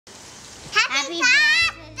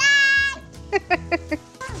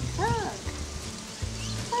Hug.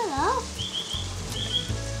 Hello.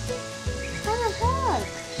 Have a hug.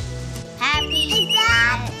 Happy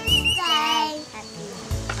birthday. Happy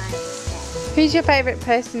birthday. Who's your favourite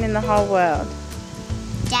person in the whole world?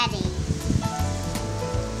 Daddy.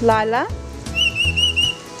 Lila?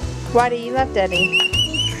 Why do you love Daddy?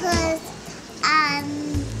 Because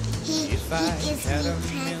he gives me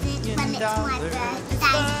presents when it's my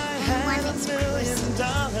birthday and when it's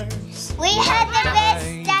Christmas. We had the best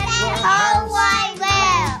daddy in the whole wide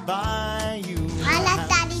world. I love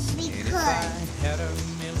Daddy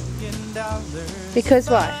because Because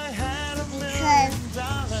what?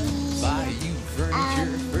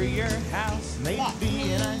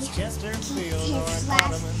 he let me keep his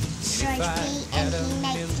last trophy and he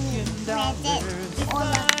makes me presents all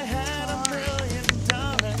of the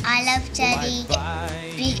time. I love Daddy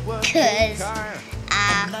because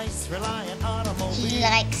he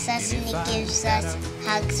likes us and he gives us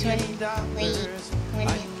hugs when he comes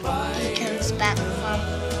back from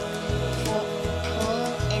pool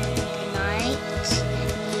in the night.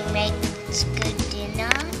 He makes good dinner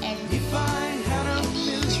and he's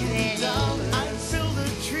really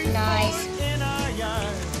nice.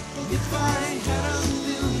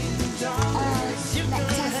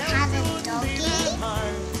 Let's us have a doggy.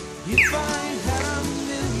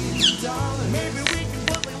 Maybe we can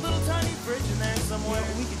put like a little tiny fridge in there somewhere.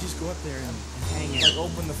 We could just go up there and hang it, like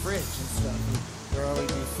open the fridge and stuff. There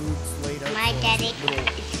always be foods laid out. My daddy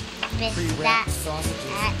pre-wrapped that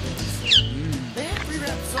sausages. They have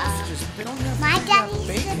pre-wrapped sausages. They don't have my pre-wrapped daddy's the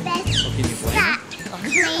bacon. best Oh, can you blame at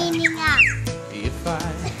cleaning up. If I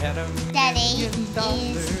had Daddy is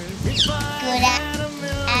good at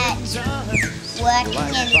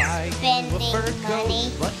working and spending money,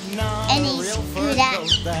 and he's good at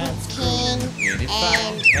cooking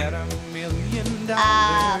and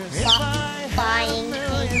buying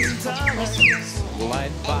things for Christmas.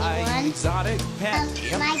 Anyone?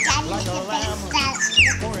 My daddy's the best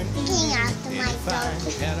at looking after my dog.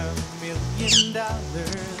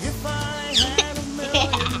 If I had $1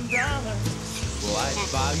 million, well,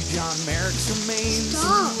 I'd buy you John Merrick's remains and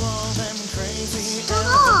all them crazy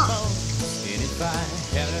animals. And if I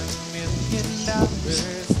had $1 million,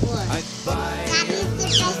 I'd buy Daddy's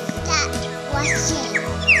the best at washing.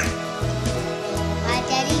 My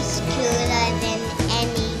daddy's cooler than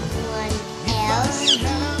anyone else. He's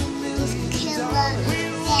cooler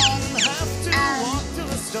than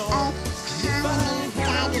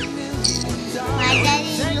my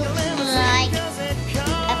daddy looks like a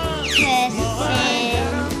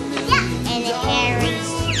person and a hairy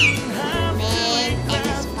man and a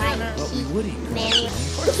spiky man.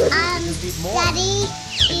 Daddy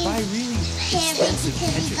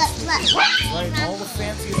right, all the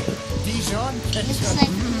fancy Dijon looks like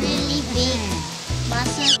really big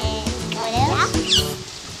muscle and what else?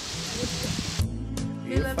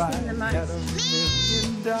 Who loves him the most?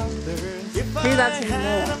 Who loves him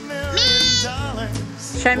more?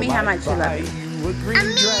 Show me how much you love him. A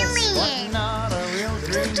million. Not a real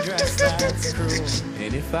green dress, that's cruel.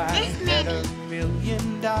 And if I had $1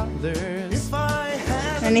 million, if I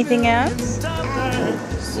had Anything else?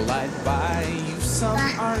 well, I'd buy you some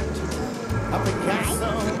art, a Picasso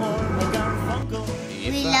or a Garfunkel.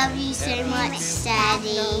 We love you so much,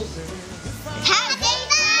 Daddy. Happy